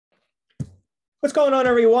What's going on,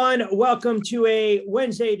 everyone? Welcome to a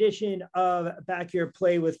Wednesday edition of Back Here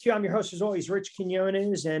Play with Q. I'm your host, as always, Rich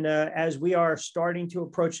Quinones. And as we are starting to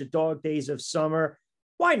approach the dog days of summer,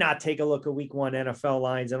 why not take a look at week one NFL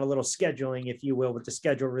lines and a little scheduling, if you will, with the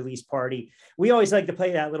schedule release party? We always like to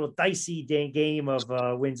play that little dicey game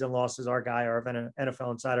of wins and losses. Our guy, our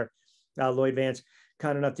NFL Insider, Lloyd Vance,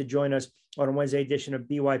 kind enough to join us on a Wednesday edition of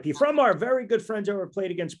BYP from our very good friends over at Play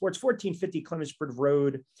It Again Sports, 1450 Clemensford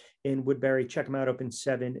Road in Woodbury. Check them out, open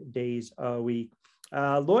 7 days a week.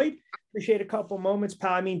 Lloyd, appreciate a couple moments,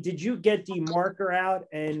 pal. I mean, did you get the marker out?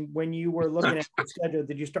 And when you were looking at the schedule,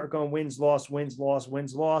 did you start going wins, loss, wins, loss,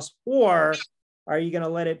 wins, loss? Or are you going to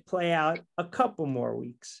let it play out a couple more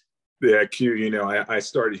weeks? Yeah, Q, I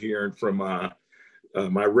started hearing from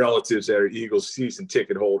my relatives that are Eagles season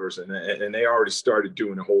ticket holders, and they already started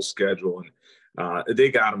doing the whole schedule, and they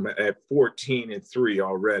got them at 14-3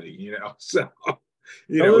 already. So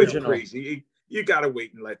it's crazy. You got to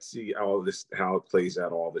wait and let's see how it plays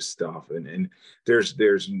out, all this stuff, and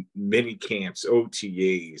there's mini camps,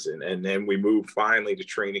 OTAs, and then we move finally to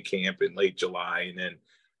training camp in late July, and then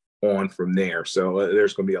on from there. So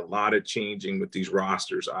there's going to be a lot of changing with these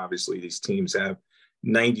rosters. Obviously, these teams have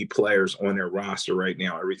 90 players on their roster right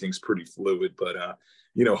now. Everything's pretty fluid, but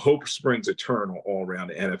hope springs eternal all around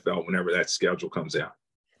the NFL whenever that schedule comes out.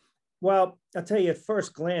 Well, I'll tell you at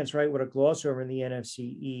first glance, right, with a gloss over in the NFC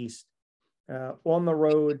East, on the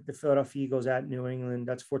road, the Philadelphia Eagles at New England,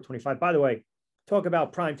 that's 425. By the way, talk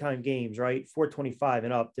about primetime games, right? 425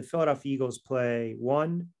 and up. The Philadelphia Eagles play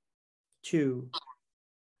 1, 2,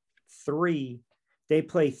 3. They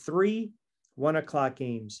play 3 1:00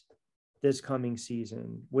 games this coming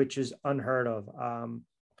season, which is unheard of.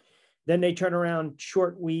 Then they turn around,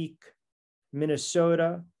 short week,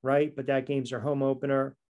 Minnesota, right? But that game's their home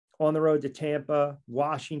opener. On the road to Tampa,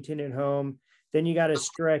 Washington at home. Then you got to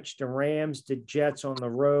stretch the Rams, the Jets on the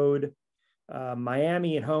road,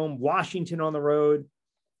 Miami at home, Washington on the road,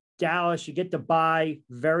 Dallas. You get the bye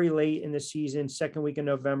very late in the season, second week of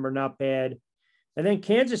November, not bad. And then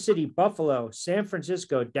Kansas City, Buffalo, San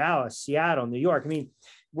Francisco, Dallas, Seattle, New York. I mean,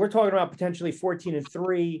 we're talking about potentially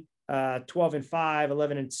 14-3, 12-5,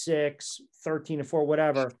 11-6, 13-4,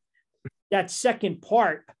 whatever. That second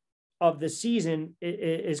part of the season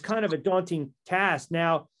is kind of a daunting task.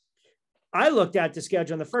 Now, I looked at the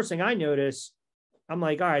schedule, and the first thing I noticed, I'm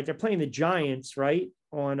like, all right, they're playing the Giants, right,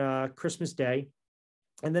 on Christmas Day.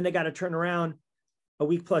 And then they got to turn around a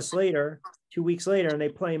week plus later, 2 weeks later, and they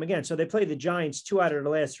play them again. So they play the Giants 2 out of the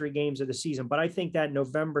last 3 games of the season. But I think that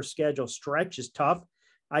November schedule stretch is tough.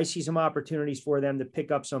 I see some opportunities for them to pick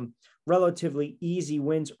up some relatively easy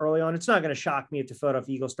wins early on. It's not going to shock me if the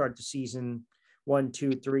Philadelphia Eagles start the season 1,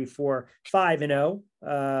 2, 3, 4,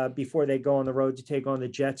 5-0 before they go on the road to take on the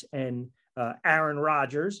Jets and Aaron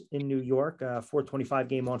Rodgers in New York, 425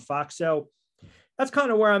 game on Fox. So that's kind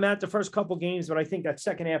of where I'm at the first couple games, but I think that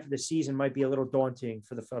second half of the season might be a little daunting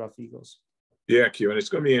for the Philadelphia Eagles. Yeah, Q, and it's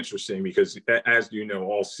going to be interesting because, as you know,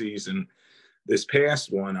 all season, this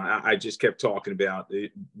past one, I just kept talking about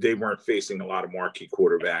they weren't facing a lot of marquee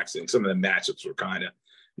quarterbacks, and some of the matchups were kind of,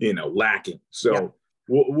 lacking. So yeah.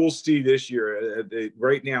 We'll see this year.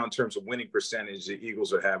 Right now, in terms of winning percentage, the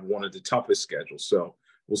Eagles have one of the toughest schedules. So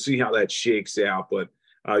we'll see how that shakes out. But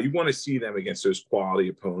you want to see them against those quality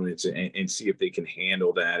opponents and see if they can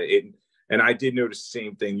handle that. And I did notice the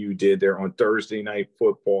same thing you did there on Thursday Night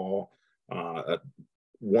Football.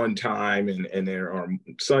 One time and there are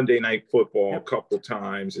Sunday Night Football a couple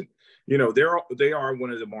times, and they are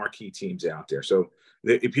one of the marquee teams out there. So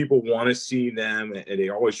people want to see them, and they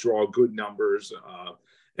always draw good numbers.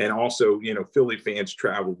 And also, Philly fans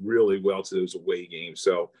travel really well to those away games.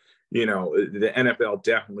 So, the NFL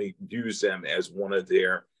definitely views them as one of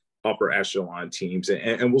their upper echelon teams,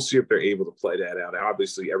 and we'll see if they're able to play that out.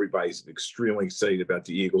 Obviously, everybody's extremely excited about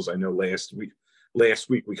the Eagles. I know last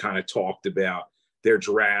week we kind of talked about their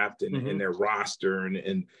draft and their roster.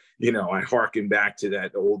 And I hearken back to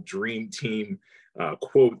that old dream team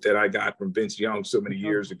quote that I got from Vince Young so many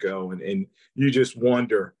years ago. And you just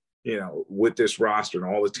wonder, with this roster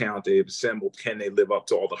and all the talent they've assembled, can they live up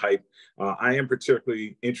to all the hype? I am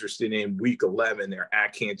particularly interested in week 11. They're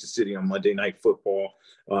at Kansas City on Monday Night Football,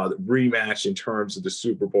 the rematch in terms of the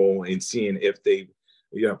Super Bowl, and seeing if they,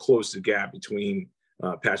 close the gap between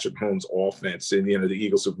Patrick Mahomes' offense. And, the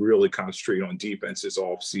Eagles have really concentrated on defense this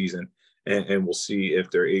offseason, and we'll see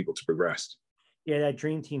if they're able to progress. Yeah, that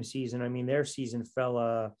dream team season, I mean, their season fell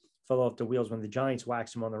off the wheels when the Giants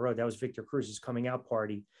waxed them on the road. That was Victor Cruz's coming out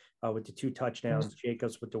party with the 2 touchdowns,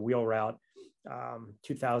 Jacobs with the wheel route,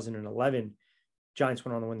 2011. Giants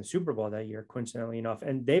went on to win the Super Bowl that year, coincidentally enough.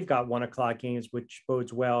 And they've got 1:00 games, which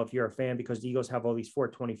bodes well if you're a fan, because the Eagles have all these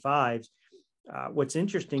 425s. What's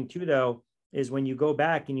interesting too, though, is when you go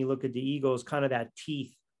back and you look at the Eagles, kind of that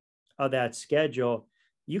teeth of that schedule,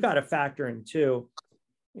 you got to factor in too,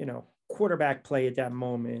 quarterback play at that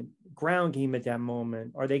moment, ground game at that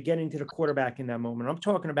moment. Are they getting to the quarterback in that moment? I'm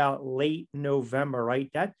talking about late November,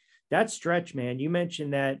 right? That stretch, man. You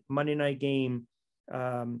mentioned that Monday night game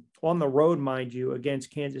on the road, mind you,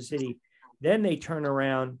 against Kansas City. Then they turn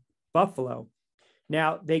around Buffalo.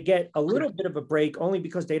 Now they get a little bit of a break only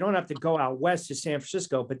because they don't have to go out west to San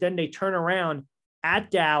Francisco, but then they turn around at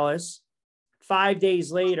Dallas 5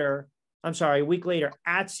 days later. I'm sorry, a week later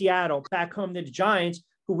at Seattle, back home to the Giants,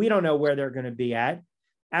 who we don't know where they're going to be at,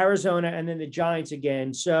 Arizona, and then the Giants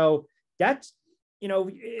again. So that's,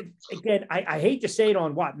 again, I hate to say it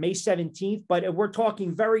on May 17th, but we're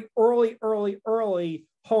talking very early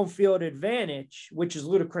home field advantage, which is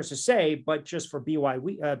ludicrous to say, but just for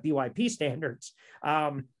BYP standards,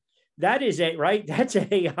 that is it, right? That's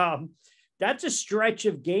a stretch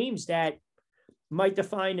of games that might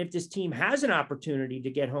define if this team has an opportunity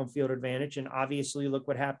to get home field advantage. And obviously look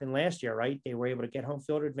what happened last year, right? They were able to get home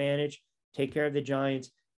field advantage, take care of the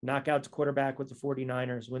Giants, knock out the quarterback with the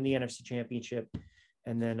 49ers, win the NFC Championship,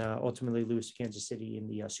 and then ultimately lose to Kansas City in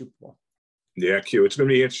the Super Bowl. Yeah, Q. It's going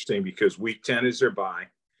to be interesting because Week 10 is their bye.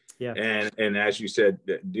 Yeah. And as you said,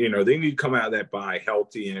 they need to come out of that bye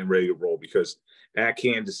healthy and ready to roll, because at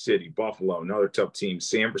Kansas City, Buffalo, another tough team,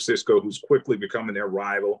 San Francisco, who's quickly becoming their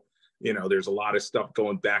rival. There's a lot of stuff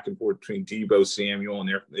going back and forth between Deebo Samuel and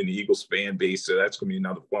the Eagles fan base. So that's going to be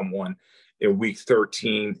another fun one in Week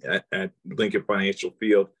 13 at Lincoln Financial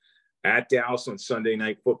Field. At Dallas on Sunday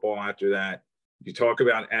Night Football after that. You talk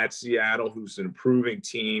about at Seattle, who's an improving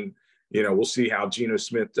team. We'll see how Geno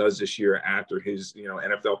Smith does this year after his,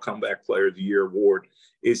 NFL Comeback Player of the Year award.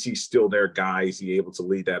 Is he still their guy? Is he able to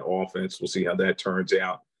lead that offense? We'll see how that turns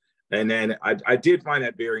out. And then I did find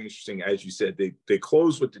that very interesting. As you said, they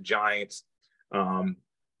closed with the Giants,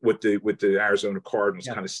 with the Arizona Cardinals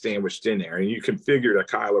kind of sandwiched in there. And you can figure that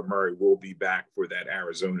Kyler Murray will be back for that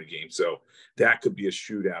Arizona game. So that could be a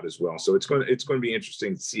shootout as well. So it's going to be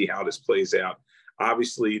interesting to see how this plays out.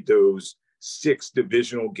 Obviously, those 6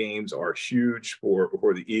 divisional games are huge for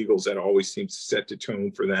the Eagles. That always seems to set the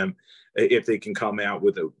tone for them if they can come out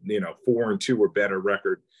with a 4-2 or better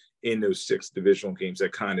record in those 6 divisional games.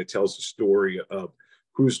 That kind of tells the story of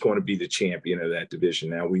who's going to be the champion of that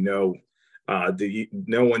division. Now we know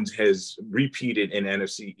no one has repeated in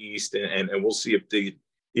NFC East, and we'll see if the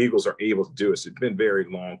Eagles are able to do it. It's been a very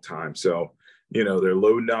long time. So, they're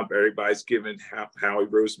loading up. Everybody's giving Howie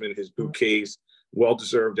Roseman his bouquets,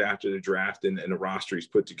 well-deserved after the draft and the roster he's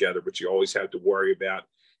put together, but you always have to worry about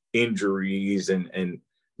injuries and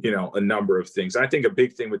a number of things. I think a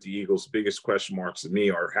big thing with the Eagles, biggest question marks to me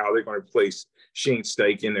are how they're going to replace Shane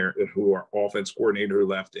Steichen there, who are offense coordinator who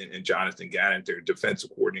left, and Jonathan Gannon, their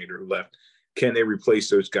defensive coordinator who left. Can they replace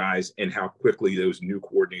those guys, and how quickly those new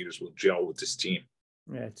coordinators will gel with this team?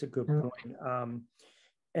 Yeah, it's a good point.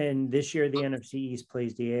 And this year, the NFC East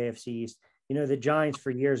plays the AFC East. The Giants,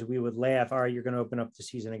 for years, we would laugh, all right, you're going to open up the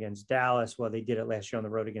season against Dallas. Well, they did it last year on the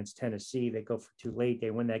road against Tennessee. They go for too late. They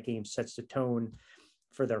win that game, sets the tone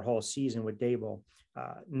for their whole season with Dable.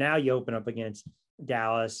 Now you open up against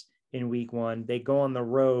Dallas in week 1. They go on the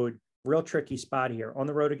road, real tricky spot here, on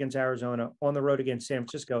the road against Arizona, on the road against San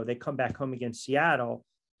Francisco. They come back home against Seattle,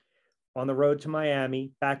 on the road to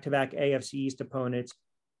Miami, back-to-back AFC East opponents,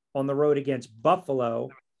 on the road against Buffalo,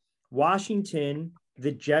 Washington,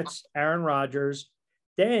 the Jets, Aaron Rodgers.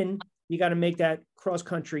 Then you got to make that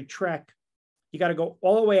cross-country trek. You got to go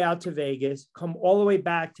all the way out to Vegas, come all the way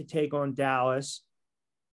back to take on Dallas.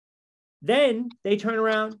 Then they turn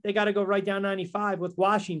around. They got to go right down 95 with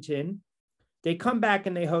Washington. They come back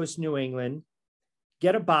and they host New England,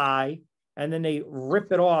 get a bye, and then they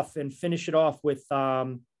rip it off and finish it off with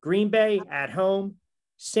Green Bay at home,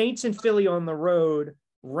 Saints and Philly on the road,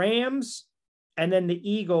 Rams, and then the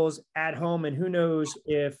Eagles at home. And who knows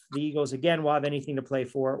if the Eagles, again, will have anything to play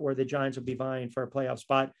for, or the Giants will be vying for a playoff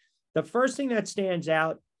spot. The first thing that stands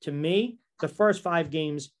out to me, the first 5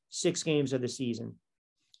 games, 6 games of the season,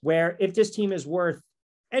 where if this team is worth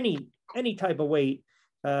any type of weight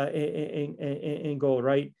in gold,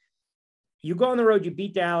 right? You go on the road, you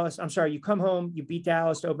beat Dallas. I'm sorry, you come home, you beat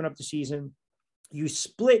Dallas to open up the season. You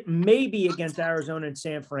split maybe against Arizona and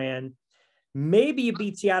San Fran. Maybe you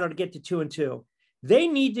beat Seattle to get to 2-2. They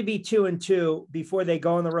need to be 2-2 before they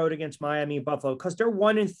go on the road against Miami and Buffalo, because they're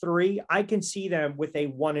 1-3. I can see them with a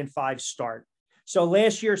 1-5 start. So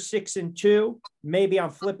last year, 6-2, maybe I'm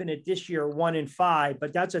flipping it this year, 1-5,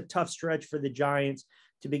 but that's a tough stretch for the Giants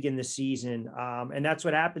to begin the season. And that's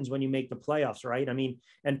what happens when you make the playoffs, right? I mean,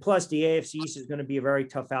 and plus the AFC East is going to be a very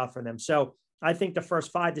tough out for them. So I think the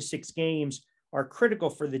first 5 to 6 games are critical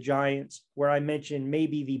for the Giants, where I mentioned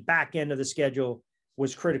maybe the back end of the schedule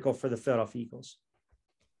was critical for the Philadelphia Eagles.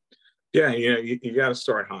 Yeah, you got to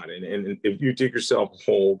start hot. And if you dig yourself a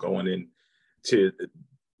hole going into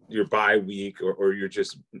your bye week, or you're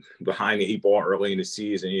just behind the 8 ball early in the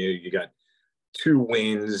season, you got 2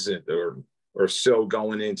 wins or so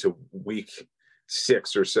going into week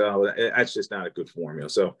 6 or so, that's just not a good formula.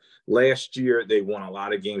 So last year they won a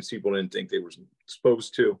lot of games people didn't think they were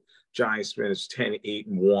supposed to. Giants finished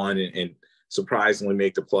 10-8-1 and surprisingly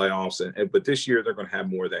make the playoffs. But this year they're going to have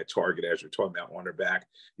more of that target, as you're talking about, on their back.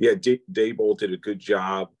 Yeah, Daboll did a good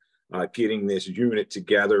job getting this unit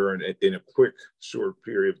together in a quick, short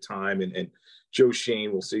period of time. And Joe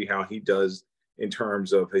Shane, will see how he does in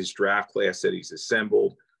terms of his draft class that he's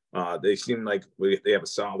assembled. They seem like they have a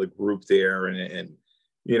solid group there. And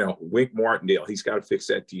Wink Martindale, he's got to fix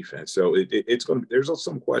that defense. So it's going to, there's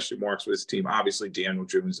some question marks with this team. Obviously, Daniel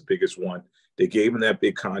Jones is the biggest one. They gave him that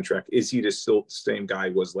big contract. Is he still the same guy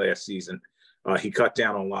he was last season? He cut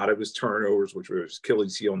down on a lot of his turnovers, which was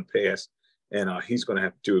Achilles heel in the past. And he's going to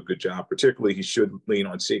have to do a good job. Particularly, he should lean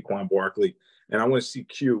on Saquon Barkley. And I want to see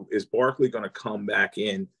is Barkley going to come back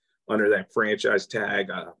in under that franchise tag?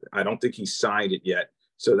 I don't think he signed it yet.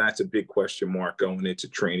 So that's a big question mark going into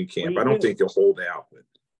training camp. I don't think he'll hold out.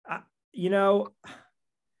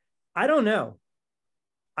 I don't know.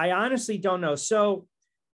 I honestly don't know. So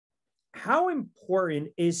how important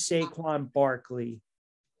is Saquon Barkley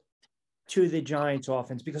to the Giants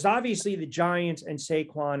offense? Because obviously the Giants and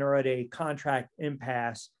Saquon are at a contract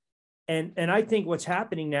impasse. And I think what's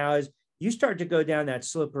happening now is you start to go down that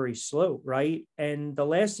slippery slope, right? And the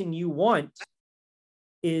last thing you want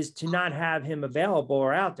is to not have him available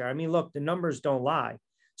or out there. I mean, look, the numbers don't lie.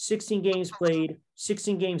 16 games played,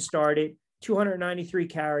 16 games started, 293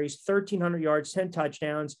 carries, 1,300 yards, 10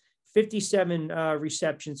 touchdowns, 57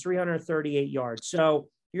 receptions, 338 yards. So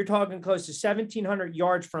you're talking close to 1,700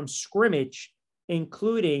 yards from scrimmage,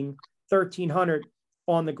 including 1,300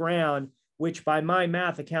 on the ground, which by my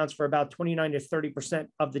math accounts for about 29 to 30%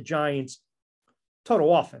 of the Giants'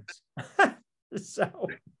 total offense. So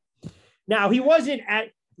now he wasn't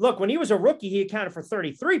when he was a rookie, he accounted for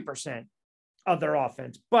 33% of their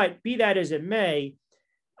offense. But be that as it may,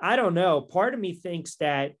 I don't know. Part of me thinks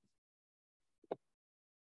that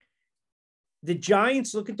the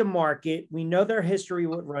Giants look at the market. We know their history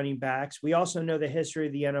with running backs. We also know the history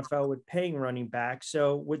of the NFL with paying running backs.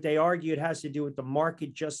 So would they argue it has to do with the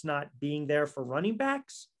market just not being there for running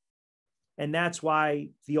backs? And that's why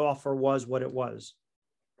the offer was what it was.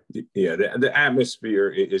 Yeah, the atmosphere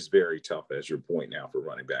is very tough, as your point now, for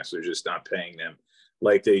running backs. They're just not paying them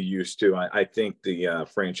like they used to. I think the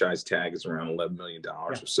franchise tag is around $11 million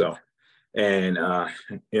or so. And,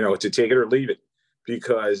 to take it or leave it,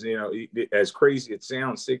 because, as crazy it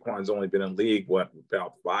sounds, Saquon's only been in league,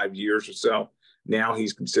 about 5 years or so. Now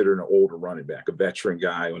he's considered an older running back, a veteran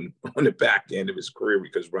guy on the back end of his career,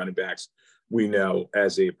 because running backs, we know,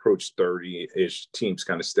 as they approach 30-ish, teams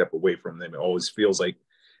kind of step away from them. It always feels like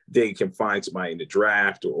they can find somebody in the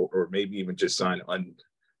draft or maybe even just sign an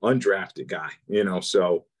undrafted guy,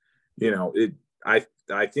 So,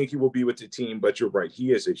 I think he will be with the team, but you're right.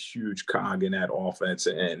 He is a huge cog in that offense.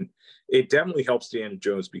 And it definitely helps Daniel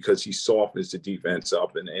Jones because he softens the defense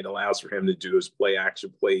up and it allows for him to do his play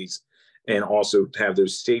action plays and also have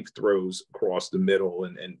those safe throws across the middle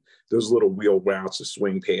and those little wheel routes to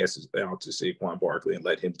swing passes out to Saquon Barkley and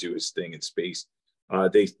let him do his thing in space.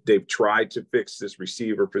 They've tried to fix this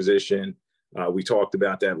receiver position. We talked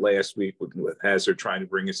about that last week as they're trying to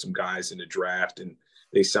bring in some guys in the draft, and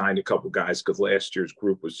they signed a couple guys because last year's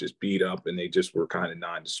group was just beat up and they just were kind of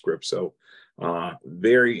nondescript. So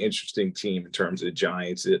very interesting team in terms of the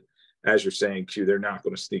Giants. As you're saying, Q, they're not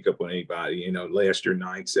going to sneak up on anybody. Last year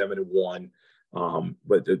 9-7-1,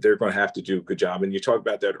 but they're going to have to do a good job. And you talk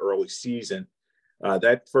about that early season.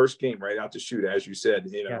 That first game right out the chute, as you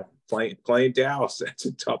said, playing Dallas, that's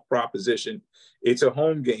a tough proposition. It's a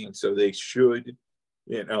home game, so they should,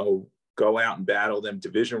 go out and battle them.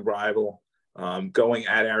 Division rival. Going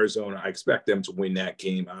at Arizona, I expect them to win that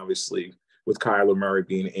game, obviously, with Kyler Murray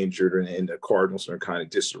being injured and the Cardinals are kind of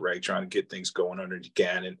disarray, trying to get things going under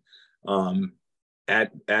Gannon.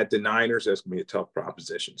 At the Niners, that's going to be a tough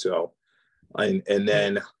proposition. So, and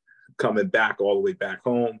then coming back all the way back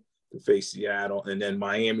home to face Seattle, and then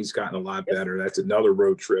Miami's gotten a lot better. That's another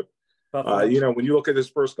road trip. When you look at this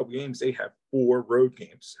first couple games, they have 4 road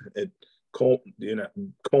games.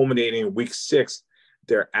 culminating in week 6,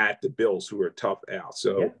 they're at the Bills, who are tough out.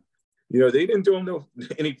 So, yeah. They didn't do them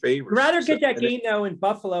any favors. You'd rather get that game, though, in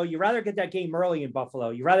Buffalo. You'd rather get that game early in Buffalo.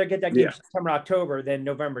 You'd rather get that game September, October than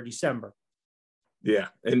November, December. Yeah.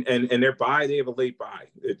 And their bye, they have a late bye.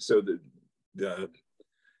 So the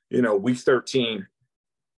week 13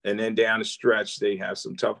 and then down the stretch, they have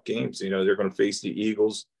some tough games. They're going to face the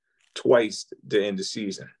Eagles twice to end the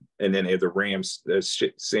season. And then they have the Rams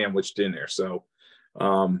sandwiched in there. So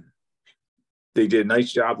they did a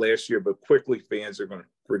nice job last year, but quickly fans are going to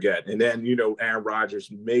forget. And then, Aaron Rodgers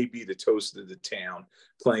may be the toast of the town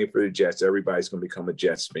playing for the Jets. Everybody's going to become a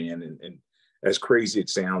Jets fan. And as crazy it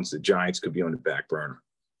sounds, the Giants could be on the back burner.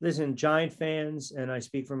 Listen, Giant fans, and I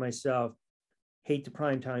speak for myself, hate the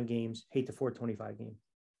primetime games, hate the 4:25 game.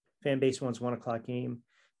 Fan base wants 1 o'clock game.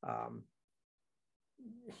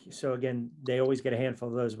 So again, they always get a handful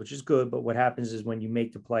of those, which is good. But what happens is when you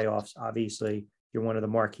make the playoffs, obviously you're one of the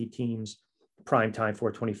marquee teams, primetime,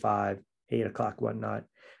 4:25, 8 o'clock, whatnot.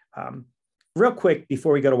 Real quick,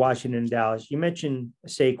 before we go to Washington and Dallas, you mentioned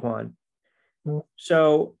Saquon.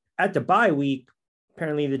 So at the bye week,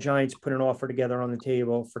 apparently the Giants put an offer together on the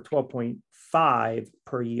table for 12.5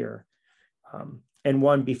 per year. And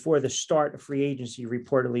one before the start of free agency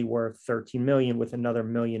reportedly worth 13 million with another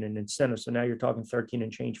million in incentives. So now you're talking 13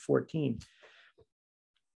 and change, 14.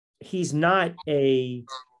 He's not a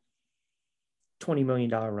 $20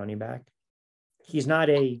 million running back. He's not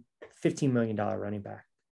a $15 million running back.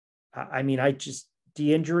 I mean,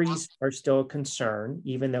 the injuries are still a concern,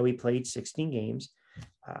 even though he played 16 games.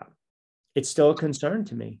 It's still a concern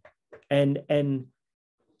to me. And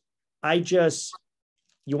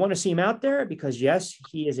you want to see him out there because, yes,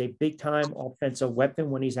 he is a big-time offensive weapon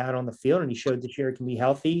when he's out on the field, and he showed this year he can be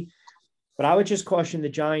healthy. But I would just caution the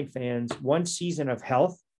Giant fans, one season of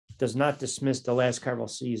health does not dismiss the last several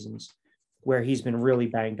seasons where he's been really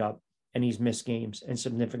banged up and he's missed games and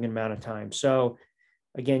significant amount of time. So,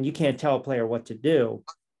 again, you can't tell a player what to do.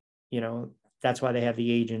 That's why they have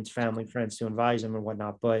the agents, family, friends to advise him and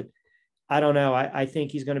whatnot. But I don't know. I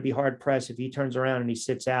think he's going to be hard-pressed if he turns around and he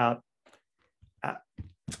sits out.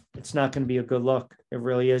 It's not going to be a good look. It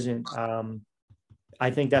really isn't.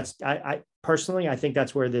 I think I personally, I think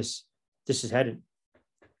that's where this is headed.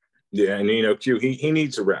 Yeah. And, Q, he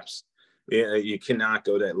needs the reps. Yeah, you cannot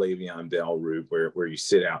go that Le'Veon Bell route where you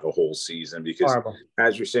sit out the whole season because,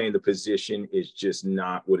 as you're saying, the position is just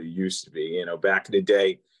not what it used to be. Back in the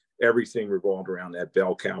day, everything revolved around that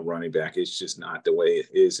bell cow running back. It's just not the way it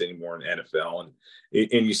is anymore in the NFL.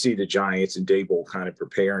 And you see the Giants and Daboll kind of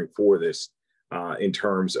preparing for this in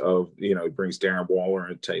terms of, he brings Darren Waller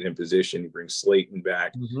in a tight end position. He brings Slayton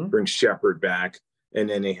back, brings Shepard back, and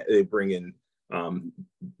then they bring in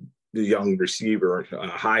the young receiver,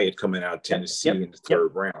 Hyatt, coming out of Tennessee in the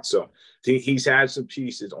third round. So he's had some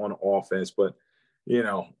pieces on offense, but,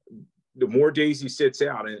 the more days he sits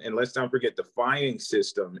out, and let's not forget the fining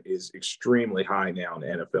system is extremely high now in the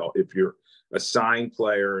NFL. If you're a signed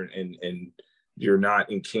player and you're not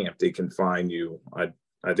in camp, they can fine you.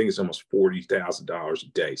 I think it's almost $40,000 a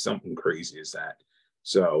day, something crazy as that.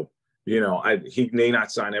 So, he may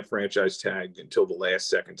not sign that franchise tag until the last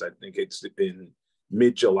seconds. I think it's in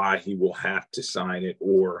mid-July he will have to sign it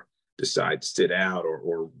or decide to sit out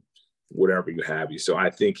or whatever you have. So I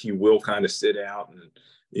think he will kind of sit out, and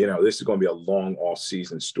this is going to be a long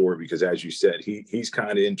off-season story because, as you said, he's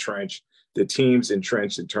kind of entrenched. The team's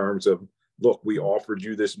entrenched in terms of, look, we offered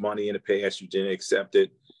you this money in the past, you didn't accept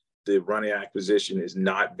it. The running acquisition is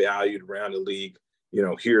not valued around the league.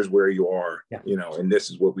 Here's where you are. And this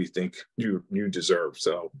is what we think you deserve.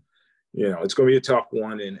 So, it's going to be a tough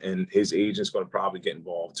one, and his agent's going to probably get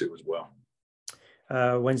involved too as well.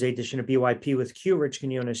 Wednesday edition of BYP with Q. Rich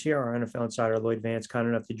Quinones here, our NFL Insider Lloyd Vance, kind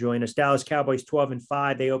enough to join us. Dallas Cowboys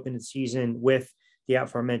 12-5. They opened the season with the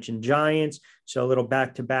aforementioned Giants. So a little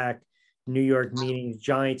back-to-back New York meetings,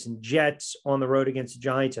 Giants and Jets on the road against the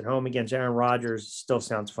Giants, at home against Aaron Rodgers. Still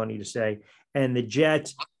sounds funny to say. And the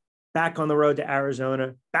Jets back on the road to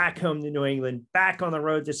Arizona, back home to New England, back on the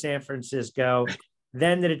road to San Francisco,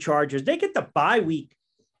 then to the Chargers. They get the bye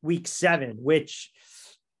week 7, which,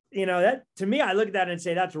 that to me, I look at that and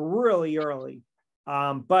say that's really early.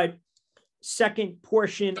 But second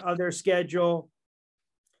portion of their schedule,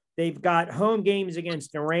 they've got home games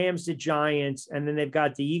against the Rams, the Giants, and then they've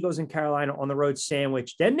got the Eagles and Carolina on the road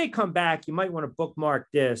sandwich. Then they come back. You might want to bookmark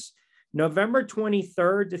this. November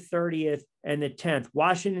 23rd to 30th and the 10th,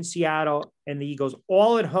 Washington, Seattle, and the Eagles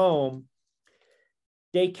all at home.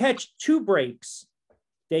 They catch 2 breaks.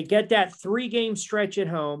 They get that 3-game stretch at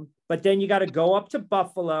home, but then you got to go up to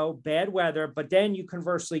Buffalo, bad weather, but then you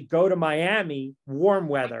conversely go to Miami, warm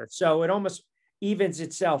weather. So it almost evens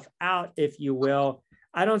itself out, if you will.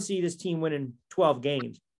 I don't see this team winning 12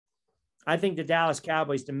 games. I think the Dallas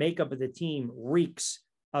Cowboys, the makeup of the team reeks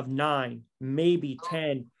of 9, maybe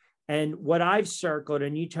 10. And what I've circled,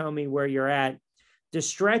 and you tell me where you're at, the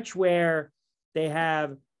stretch where they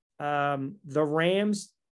have the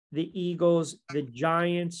Rams, the Eagles, the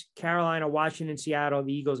Giants, Carolina, Washington, Seattle,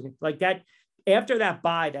 the Eagles, like that. After that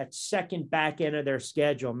bye, that second back end of their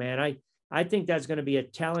schedule, man, I think that's going to be a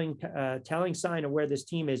telling sign of where this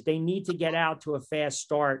team is. They need to get out to a fast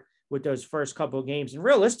start with those first couple of games. And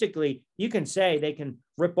realistically, you can say they can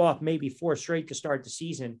rip off maybe 4 straight to start the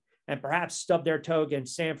season and perhaps stub their toe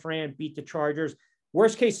against San Fran, beat the Chargers.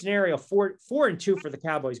 Worst case scenario, 4-2 for the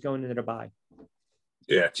Cowboys going into the bye.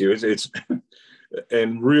 Yeah, it's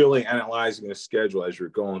and really analyzing the schedule as you're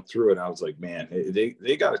going through it, I was like, man,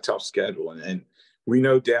 they got a tough schedule. And we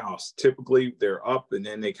know Dallas, typically they're up and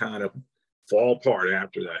then they kind of fall apart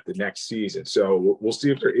after that, the next season. So we'll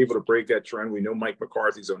see if they're able to break that trend. We know Mike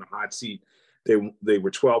McCarthy's on a hot seat. They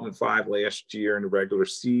were 12-5 last year in the regular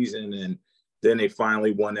season, and then they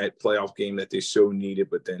finally won that playoff game that they so needed,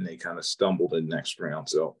 but then they kind of stumbled in the next round.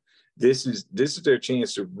 So this is their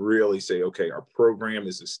chance to really say, okay, our program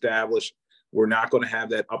is established. We're not going to have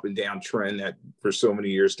that up and down trend that for so many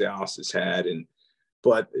years Dallas has had.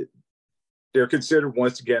 But they're considered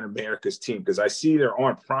once again America's team, because I see they're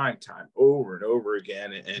on prime time over and over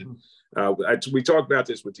again. And we talked about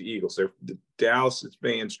this with the Eagles. The Dallas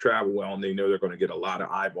fans travel well, and they know they're going to get a lot of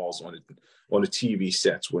eyeballs on the TV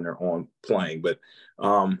sets when they're on playing. But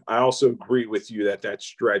I also agree with you that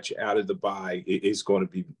stretch out of the bye is going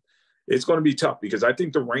to be. It's going to be tough, because I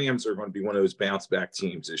think the Rams are going to be one of those bounce back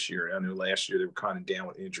teams this year. I know last year they were kind of down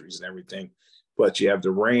with injuries and everything, but you have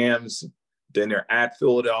the Rams, then they're at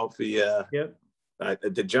Philadelphia. Yep.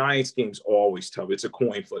 The Giants game's always tough. It's a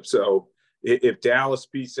coin flip. So if Dallas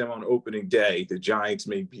beats them on opening day, the Giants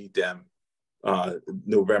may beat them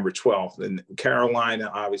November 12th. And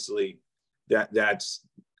Carolina, obviously, that's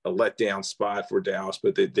a letdown spot for Dallas,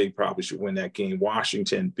 but they probably should win that game.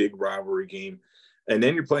 Washington, big rivalry game. And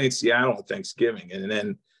then you're playing Seattle on Thanksgiving. And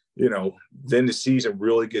then, then the season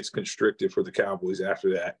really gets constricted for the Cowboys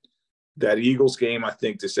after that. That Eagles game, I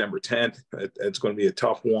think December 10th, it's going to be a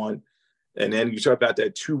tough one. And then you talk about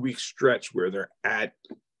that 2-week stretch where they're at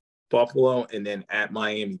Buffalo and then at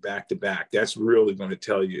Miami back to back. That's really going to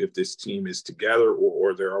tell you if this team is together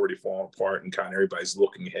or they're already falling apart and kind of everybody's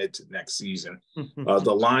looking ahead to next season.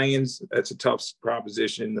 The Lions, that's a tough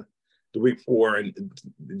proposition. The week 4 and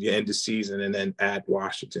the end of season, and then at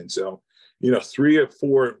Washington. So, 3 or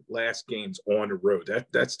 4 last games on the road.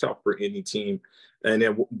 That's tough for any team. And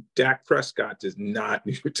then Dak Prescott does not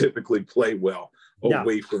typically play well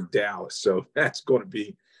away from Dallas. So that could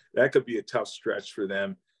be a tough stretch for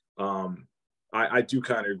them. I do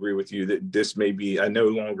kind of agree with you that this may be, I no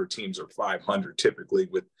longer teams are 500 typically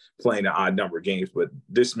with playing an odd number of games, but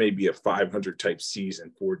this may be a 500 type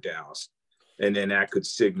season for Dallas. And then that could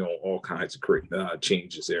signal all kinds of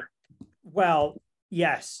changes there. Well,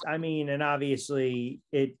 yes. I mean, and obviously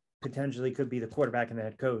it potentially could be the quarterback and the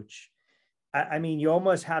head coach. I mean, you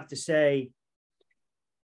almost have to say,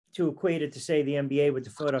 to equate it to say the NBA with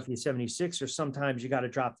the Philadelphia 76ers, sometimes you got to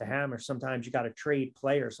drop the hammer. Sometimes you got to trade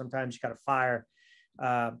players. Sometimes you got to fire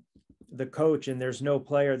the coach, and there's no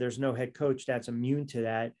player, there's no head coach that's immune to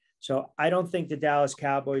that. So I don't think the Dallas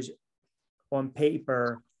Cowboys on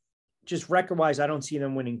paper, just record-wise, I don't see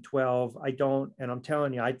them winning 12. I don't, and I'm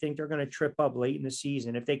telling you, I think they're going to trip up late in the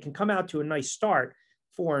season. If they can come out to a nice start,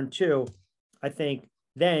 4-2, I think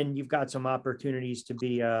then you've got some opportunities to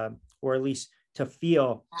be, or at least to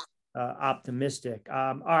feel optimistic.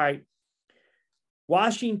 All right.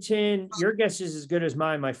 Washington, your guess is as good as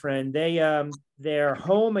mine, my friend. They're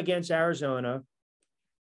home against Arizona.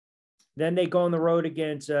 Then they go on the road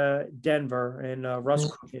against Denver and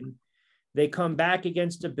Russ Cookin. They come back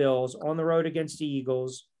against the Bills, on the road against the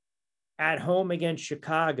Eagles, at home against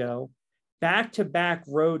Chicago, back-to-back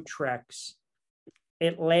road treks,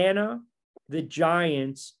 Atlanta, the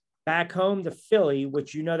Giants, back home to Philly,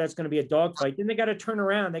 which that's going to be a dogfight. Then they got to turn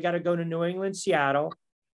around. They got to go to New England, Seattle,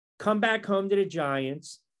 come back home to the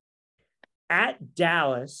Giants, at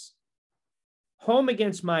Dallas, home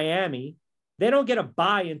against Miami. They don't get a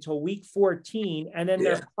bye until week 14. And then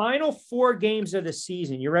their final 4 games of the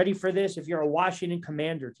season. You ready for this? If you're a Washington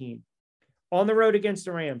Commander team, on the road against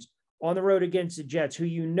the Rams, on the road against the Jets, who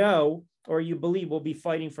or you believe will be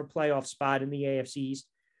fighting for playoff spot in the AFC East,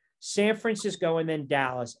 San Francisco, and then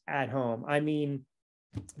Dallas at home. I mean,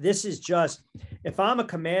 this is just, if I'm a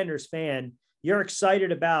Commanders fan, you're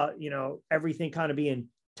excited about, everything kind of being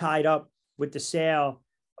tied up with the sale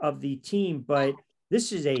of the team, but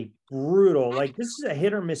this is a brutal, this is a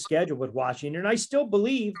hit or miss schedule with Washington. And I still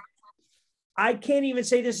believe, I can't even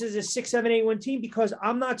say this is a 6-7-8-1 team because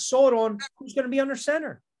I'm not sold on who's going to be under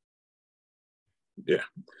center. Yeah.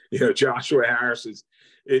 Joshua Harris is,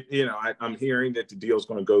 I'm hearing that the deal's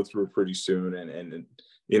going to go through pretty soon. And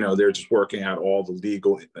they're just working out all the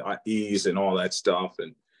legal ease and all that stuff.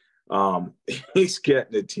 And he's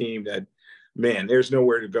getting a team that, man, there's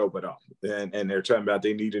nowhere to go but up. And they're talking about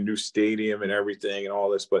they need a new stadium and everything and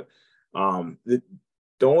all this. But the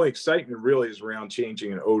only excitement really is around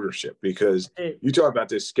changing an ownership, because you talk about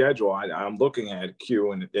this schedule. I'm looking at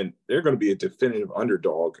Q, and they're going to be a definitive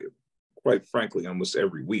underdog, quite frankly, almost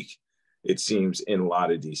every week, it seems, in a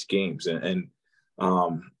lot of these games. And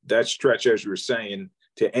that stretch, as you were saying,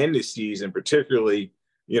 to end the season, particularly,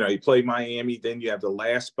 you play Miami, then you have the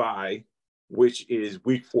last bye, which is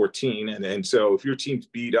week 14. And so if your team's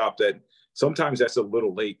beat up, that sometimes that's a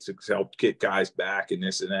little late to help get guys back and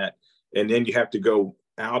this and that. And then you have to go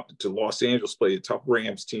out to Los Angeles, play a tough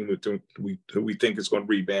Rams team who we think is going to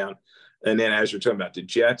rebound. And then, as you're talking about, the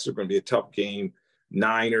Jets are going to be a tough game,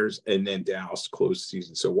 Niners, and then Dallas to close the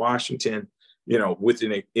season. So Washington, with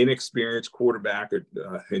an inexperienced quarterback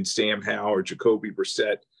in Sam Howell or Jacoby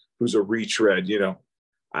Brissett, who's a retread,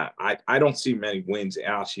 I don't see many wins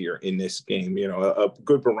out here in this game. A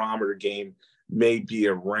good barometer game may be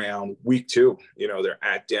around week 2. They're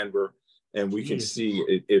at Denver, and we can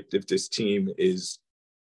see if this team is,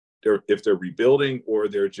 if they're rebuilding or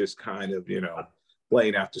they're just kind of,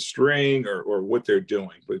 playing out the string or what they're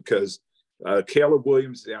doing. Because Caleb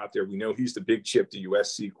Williams is out there. We know he's the big chip, the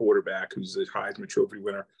USC quarterback who's the Heisman Trophy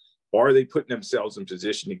winner. Are they putting themselves in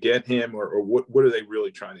position to get him, or what are they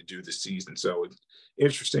really trying to do this season? So it's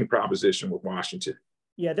interesting proposition with Washington.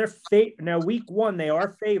 Yeah, they're now week 1, they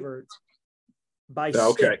are favored by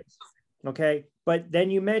 6. Okay. But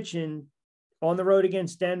then you mentioned on the road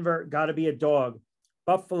against Denver, got to be a dog.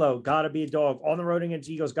 Buffalo, got to be a dog. On the road against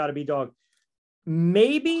Eagles, got to be a dog.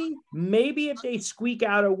 Maybe if they squeak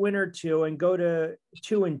out a win or two and go to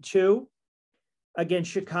 2-2 against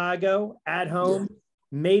Chicago at home,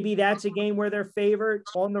 maybe that's a game where they're favored.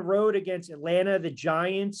 On the road against Atlanta, the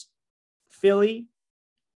Giants, Philly,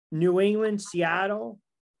 New England, Seattle.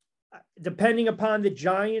 Depending upon the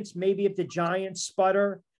Giants, maybe if the Giants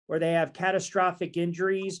sputter or they have catastrophic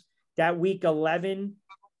injuries, that week 11,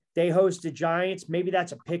 they host the Giants. Maybe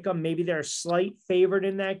that's a pick 'em. Maybe they're a slight favorite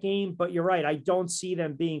in that game. But you're right. I don't see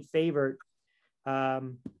them being favored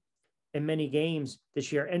in many games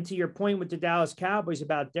this year. And to your point with the Dallas Cowboys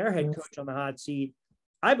about their head coach on the hot seat,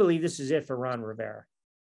 I believe this is it for Ron Rivera.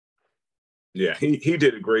 Yeah, he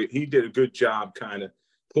did a good job kind of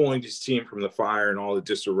pulling his team from the fire and all the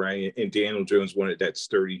disarray. And Daniel Jones wanted that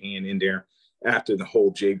sturdy hand in there after the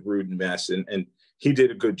whole Jay Gruden mess. And he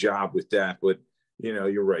did a good job with that. But,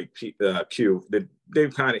 you're right, Q,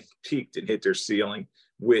 they've kind of peaked and hit their ceiling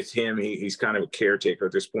with him. He's kind of a caretaker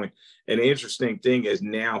at this point. And the interesting thing is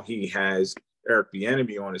now he has Eric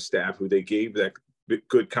Bieniemy on his staff, who they gave that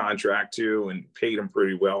good contract to and paid him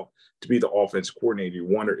pretty well to be the offensive coordinator. You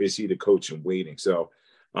wonder, is he the coach in waiting? So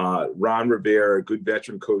Ron Rivera, a good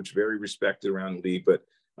veteran coach, very respected around the league, but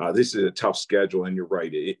this is a tough schedule. And you're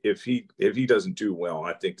right. If he doesn't do well,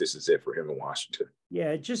 I think this is it for him in Washington.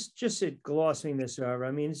 Yeah, just glossing this over.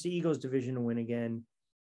 I mean, it's the Eagles division to win again.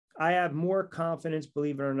 I have more confidence,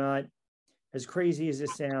 believe it or not, as crazy as it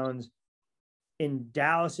sounds, in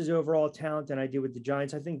Dallas's overall talent than I do with the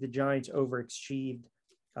Giants. I think the Giants overachieved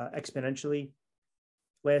exponentially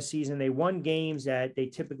last season. They won games that they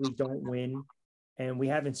typically don't win, and we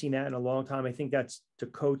haven't seen that in a long time. I think that's the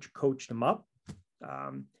coach coached them up.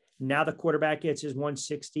 Now the quarterback gets his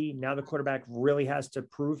 160. Now the quarterback really has to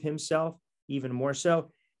prove himself even more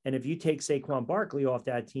so. And if you take Saquon Barkley off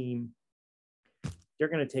that team, they're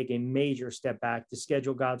going to take a major step back. The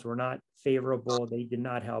schedule gods were not favorable. They did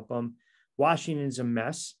not help them. Washington's a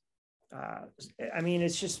mess. I mean,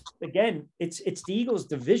 it's just, again, it's the Eagles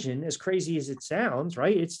division, as crazy as it sounds,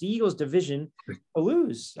 right? It's the Eagles division to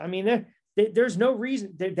lose. I mean, there's no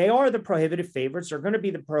reason. They are the prohibitive favorites. They're going to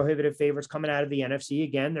be the prohibitive favorites coming out of the NFC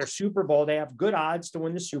again. They're Super Bowl. They have good odds to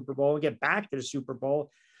win the Super Bowl and get back to the Super Bowl.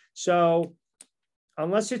 So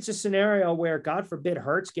unless it's a scenario where, God forbid,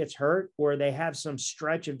 Hurts gets hurt or they have some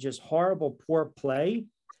stretch of just horrible, poor play,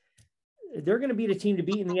 they're going to be the team to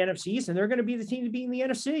beat in the NFC East, and they're going to be the team to beat in the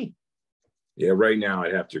NFC. Yeah, right now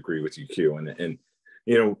I'd have to agree with you, Q. And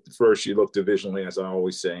first you look divisionally, as I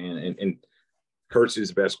always say, and Hurts is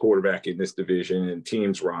the best quarterback in this division, and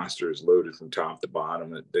team's roster is loaded from top to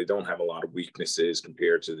bottom. They don't have a lot of weaknesses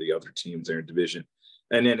compared to the other teams in their division.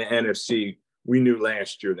 And then the NFC, we knew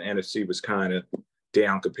last year the NFC was kind of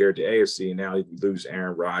down compared to AFC, and now you lose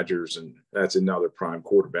Aaron Rodgers, and that's another prime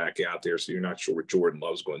quarterback out there, so you're not sure what Jordan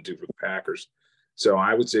Love's going to do for the Packers. So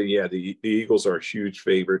I would say, yeah, the Eagles are a huge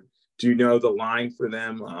favorite. Do you know the line for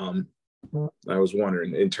them? I was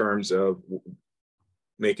wondering in terms of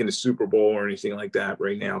making the Super Bowl or anything like that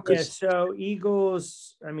right now. Yeah, so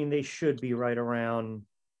Eagles, I mean, they should be right around.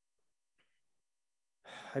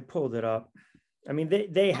 I pulled it up. I mean,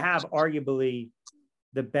 they have arguably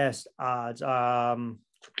the best odds. I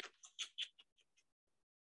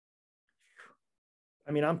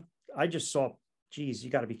mean, I just saw, geez,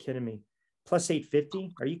 you got to be kidding me. Plus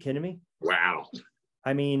 850. Are you kidding me? Wow.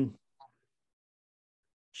 I mean,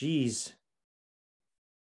 geez.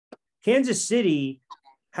 Kansas City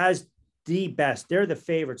has the best. They're the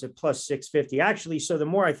favorites at plus 650. Actually, so the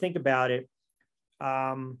more I think about it,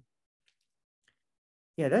 that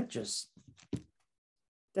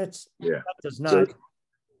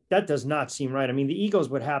does not seem right. I mean, the Eagles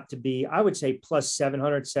would have to be, I would say, plus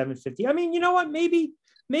 700, 750. I mean, you know what? Maybe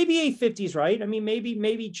 850 is right. I mean,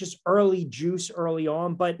 maybe just early juice early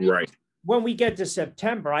on, but right. When we get to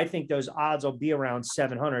September, I think those odds will be around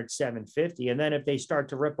 700, 750. And then if they start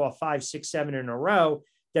to rip off 5, 6, 7 in a row,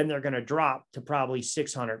 then they're going to drop to probably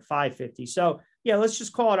 600, 550. So yeah, let's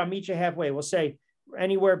just call it, I'll meet you halfway. We'll say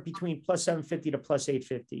anywhere between plus 750 to plus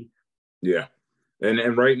 850. Yeah.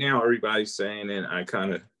 And right now everybody's saying, and I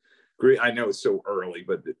kind of agree, I know it's so early,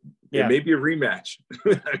 but it may be a rematch.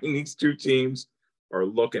 I mean, these two teams are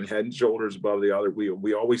looking head and shoulders above the other.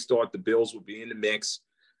 We always thought the Bills would be in the mix.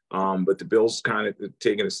 But the Bills kind of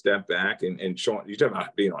taking a step back, and Sean, you talk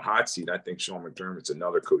about being on hot seat. I think Sean McDermott's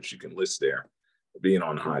another coach you can list there, being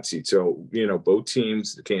on the hot seat. So, both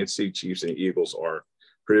teams, the Kansas City Chiefs and the Eagles, are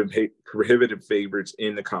prohibitive favorites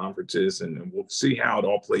in the conferences, and we'll see how it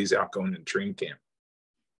all plays out going in training camp.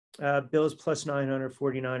 Bills plus 900,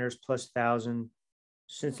 49ers plus 1,000,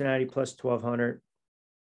 Cincinnati plus 1,200.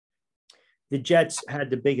 The Jets had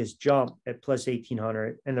the biggest jump at plus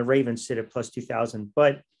 1,800, and the Ravens sit at plus 2,000.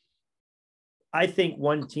 But I think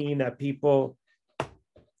one team that people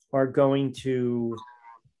are going to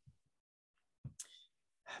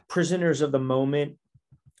prisoners of the moment,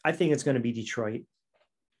 I think it's going to be Detroit.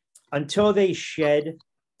 Until they shed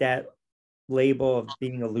that label of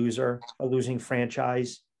being a loser, a losing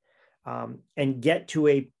franchise, and get to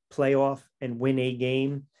a playoff and win a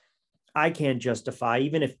game, I can't justify,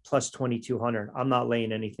 even if plus 2,200, I'm not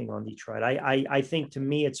laying anything on Detroit. I think, to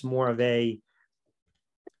me, it's more of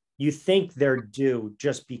you think they're due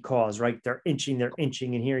just because, right? They're inching,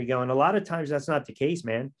 and here you go. And a lot of times that's not the case,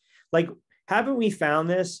 man. Like, haven't we found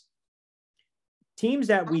this? Teams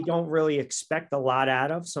that we don't really expect a lot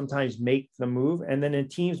out of sometimes make the move. And then in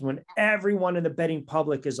teams when everyone in the betting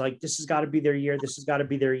public is like, this has got to be their year, this has got to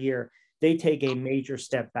be their year, they take a major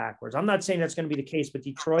step backwards. I'm not saying that's going to be the case with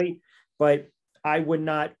Detroit, but I would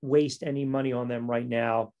not waste any money on them right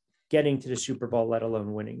now getting to the Super Bowl, let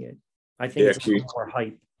alone winning it. I think it's more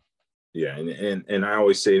hype. Yeah, and I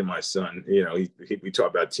always say to my son, we talk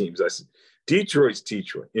about teams. I said, Detroit's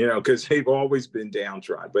Detroit, because they've always been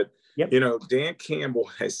downtrodden. But, Dan Campbell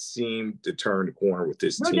has seemed to turn the corner with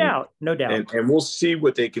this team. No doubt. And we'll see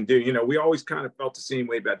what they can do. We always kind of felt the same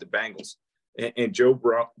way about the Bengals. And Joe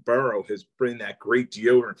Burrow has been that great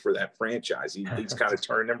deodorant for that franchise. He's kind of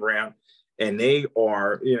turned them around. And they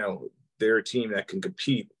are, they're a team that can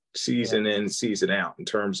compete season in, season out in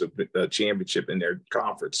terms of the championship in their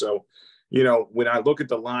conference. So, when I look at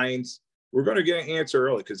the Lions, we're going to get an answer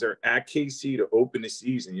early because they're at KC to open the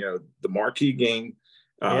season. The marquee game,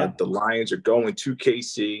 the Lions are going to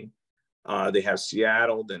KC. They have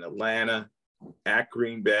Seattle, then Atlanta, at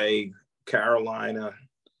Green Bay, Carolina,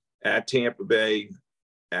 at Tampa Bay,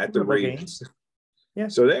 at the Ravens. Yeah.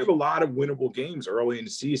 So they have a lot of winnable games early in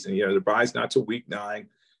the season. The bye's not till week 9.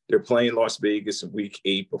 They're playing Las Vegas in week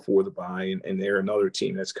 8 before the bye, and they're another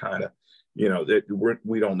team that's kind of, that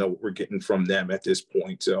we don't know what we're getting from them at this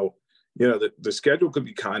point. So, the schedule could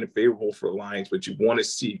be kind of favorable for the Lions, but you want to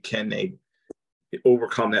see, can they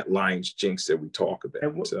overcome that Lions jinx that we talk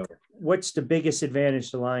about? So, what's the biggest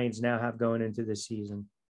advantage the Lions now have going into this season?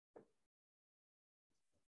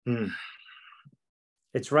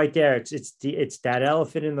 It's right there. It's that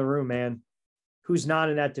elephant in the room, man. Who's not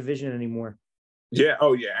in that division anymore? Yeah.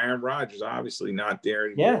 Oh, yeah. Aaron Rodgers obviously not there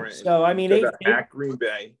anymore. Yeah. So I mean, at Green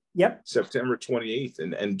Bay. Yep. September 28th,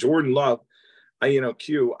 and Jordan Love. We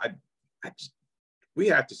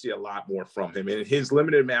have to see a lot more from him. In his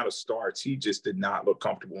limited amount of starts, he just did not look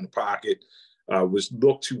comfortable in the pocket. was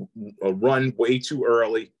looked to run way too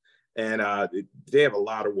early. And they have a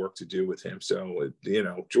lot of work to do with him. So,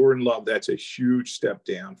 Jordan Love, that's a huge step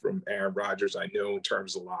down from Aaron Rodgers. I know in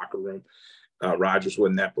terms of the locker room, Rodgers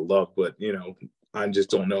wasn't that beloved, but, I just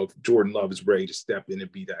don't know if Jordan Love is ready to step in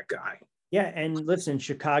and be that guy. Yeah. And listen,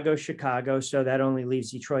 Chicago. So that only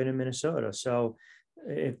leaves Detroit and Minnesota. So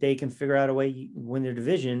if they can figure out a way to win their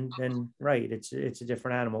division, then right, it's a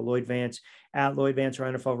different animal. Lloyd Vance, our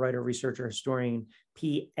NFL writer, researcher, historian,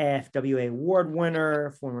 PFWA award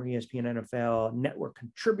winner, former ESPN NFL network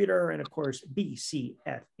contributor, and of course,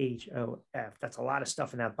 BCFHOF. That's a lot of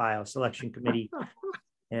stuff in that bio. Selection committee.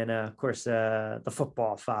 And of course, the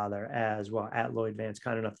football father as well, at Lloyd Vance,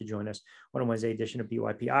 kind enough to join us on a Wednesday edition of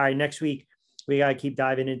BYP. All right, next week, we got to keep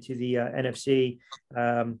diving into the NFC.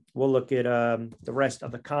 We'll look at the rest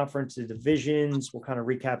of the conference, the divisions. We'll kind of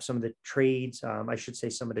recap some of the trades. I should say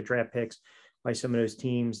some of the draft picks by some of those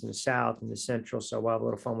teams in the South and the Central. So we'll have a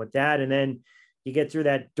little fun with that. And then you get through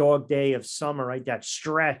that dog day of summer, right? That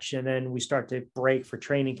stretch. And then we start to break for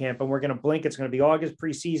training camp. And we're going to blink. It's going to be August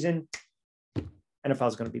preseason. NFL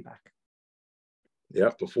is going to be back.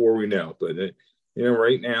 Yep, before we know. But,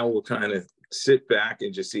 right now we'll kind of sit back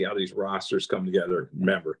and just see how these rosters come together.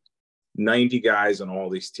 Remember, 90 guys on all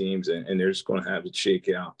these teams, and they're just going to have it shake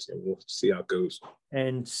out. So we'll see how it goes.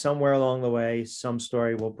 And somewhere along the way, some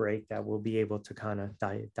story will break that we'll be able to kind of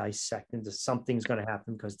dissect into something's going to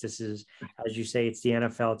happen, because this is, as you say, it's the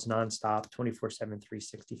NFL. It's nonstop, 24/7,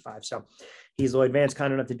 365. So he's Lloyd Vance,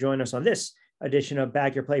 kind enough to join us on this edition of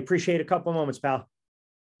Back Your Play. Appreciate a couple moments, pal.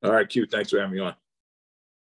 All right, Q. Thanks for having me on.